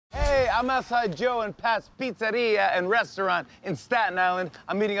I'm outside Joe and Pat's Pizzeria and Restaurant in Staten Island.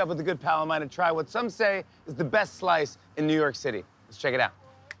 I'm meeting up with a good pal of mine to try what some say is the best slice in New York City. Let's check it out.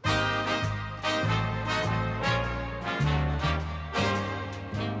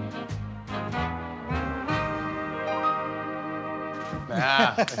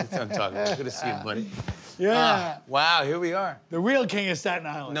 That's what I'm talking about. Good to see you, buddy. Yeah. Wow, here we are. The real king of Staten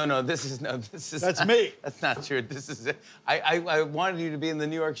Island. No, this is. That's me. That's not true. This is. I wanted you to be in the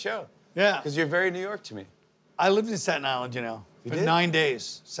New York show. Yeah. Because you're very New York to me. I lived in Staten Island, you know, for 9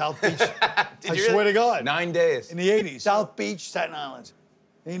 days. South Beach. I you swear really? to God. 9 days. In the 80s. South Beach, Staten Island.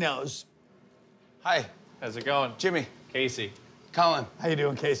 He knows. Hi. How's it going? Jimmy. Casey. Colin. How you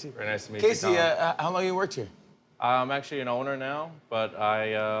doing, Casey? Very nice to meet Casey, you, Colin. how long you worked here? I'm actually an owner now, but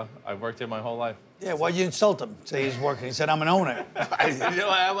I've worked here my whole life. Yeah, why'd you insult him? Say he's working. He said, I'm an owner. You know,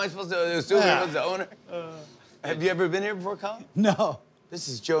 how am I supposed to assume he was the owner? Have you ever been here before, Colin? No. This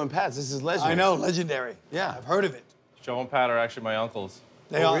is Joe and Pat's. This is legendary. I know, legendary. Yeah. I've heard of it. Joe and Pat are actually my uncles.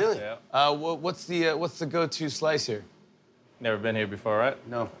 They are. Really? Yeah. What's the go-to slice here? Never been here before, right?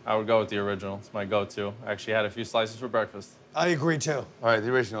 No. I would go with the original. It's my go-to. I actually had a few slices for breakfast. I agree, too. All right,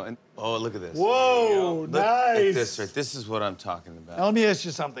 the original. And oh, look at this. Whoa, Look nice. at this, right? This is what I'm talking about. Now, let me ask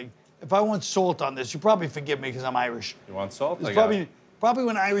you something. If I want salt on this, you probably forgive me because I'm Irish. You want salt? It's probably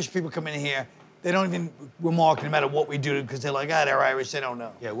when Irish people come in here, they don't even remark no matter what we do because they're like, they're Irish, they don't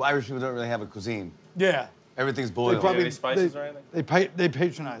know. Yeah, well, Irish people don't really have a cuisine. Yeah. Everything's boiled. Do you have any spices or anything? They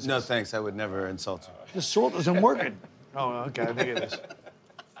patronize No, us. thanks. I would never insult you. The salt isn't working. Oh, okay, I think it is.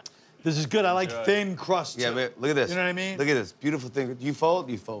 This is good. I like thin crust. Yeah, too. but look at this. You know what I mean? Look at this. Beautiful thing. You fold?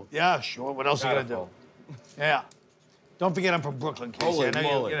 You fold. Yeah, sure. What else are you gonna do? Yeah. Don't forget I'm from Brooklyn, Casey. Holy I know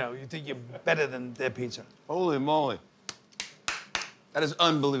moly. you think you're better than their pizza. Holy moly. That is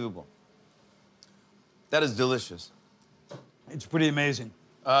unbelievable. That is delicious. It's pretty amazing.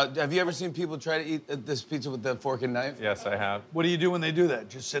 Have you ever seen people try to eat this pizza with a fork and knife? Yes, I have. What do you do when they do that?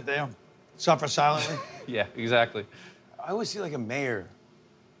 Just sit there, suffer silently? Yeah, exactly. I always see like a mayor.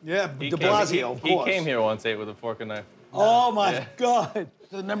 Yeah, He de came- Blasio, of course. He came here once, ate with a fork and knife. Oh, my God.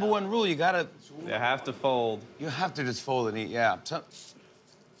 The number one rule, you have to fold. You have to just fold and eat, yeah.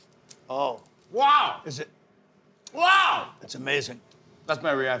 Oh. Wow! Is it? Wow! It's amazing. That's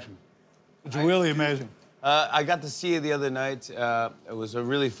my reaction. It's really amazing. I got to see you the other night. It was a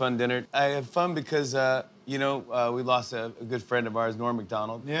really fun dinner. I had fun because, we lost a good friend of ours, Norm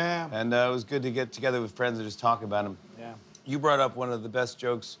Macdonald. Yeah. And it was good to get together with friends and just talk about him. Yeah. You brought up one of the best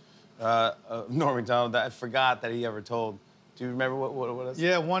jokes of Norm Macdonald that I forgot that he ever told. Do you remember what it was?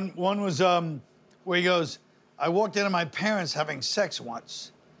 Yeah, one was where he goes, I walked into my parents having sex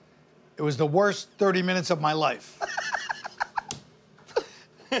once. It was the worst 30 minutes of my life.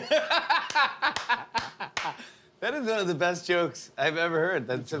 That is one of the best jokes I've ever heard.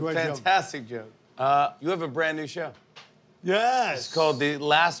 That's a great fantastic joke. You have a brand new show. Yes. It's called The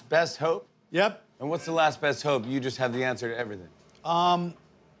Last Best Hope. Yep. And what's the last best hope? You just have the answer to everything.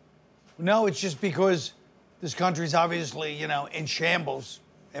 No, it's just because this country's obviously, in shambles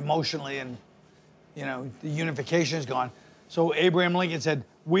emotionally and, the unification is gone. So Abraham Lincoln said,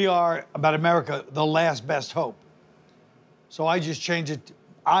 we are, about America, the last best hope. So I just changed it to,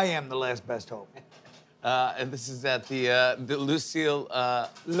 I am the last best hope. And this is at the Lucille...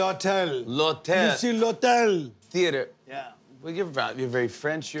 L'Hotel. L'Hotel. Lucille L'Hotel. Theater. Yeah. Well, you're very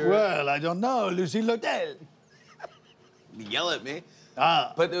French. Well, I don't know. Lucille L'Hotel. Yell at me.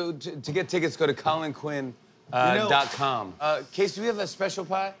 Ah. But to get tickets, go to colinquinn.com. Casey, do we have a special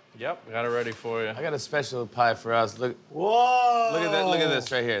pie? Yep, got it ready for you. I got a special pie for us. Look. Whoa. Look at that. Look at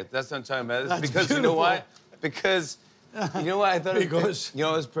this right here. That's what I'm talking about. That's because beautiful. you know why? Because you know why I thought Because I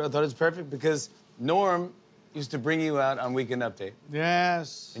thought it was perfect because Norm used to bring you out on Weekend Update.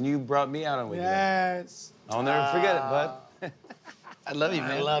 Yes. And you brought me out on Weekend Update. Yes. I'll never forget it, bud. I love you,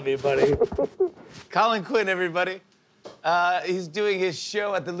 man. I love you, buddy. Colin Quinn, everybody. He's doing his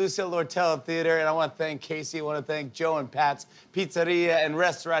show at the Lucille L'Hotel Theater, and I want to thank Casey. I want to thank Joe and Pat's Pizzeria and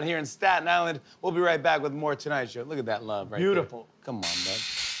Restaurant here in Staten Island. We'll be right back with more Tonight Show. Look at that love right there. Beautiful. Come on,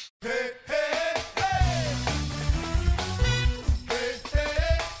 bud.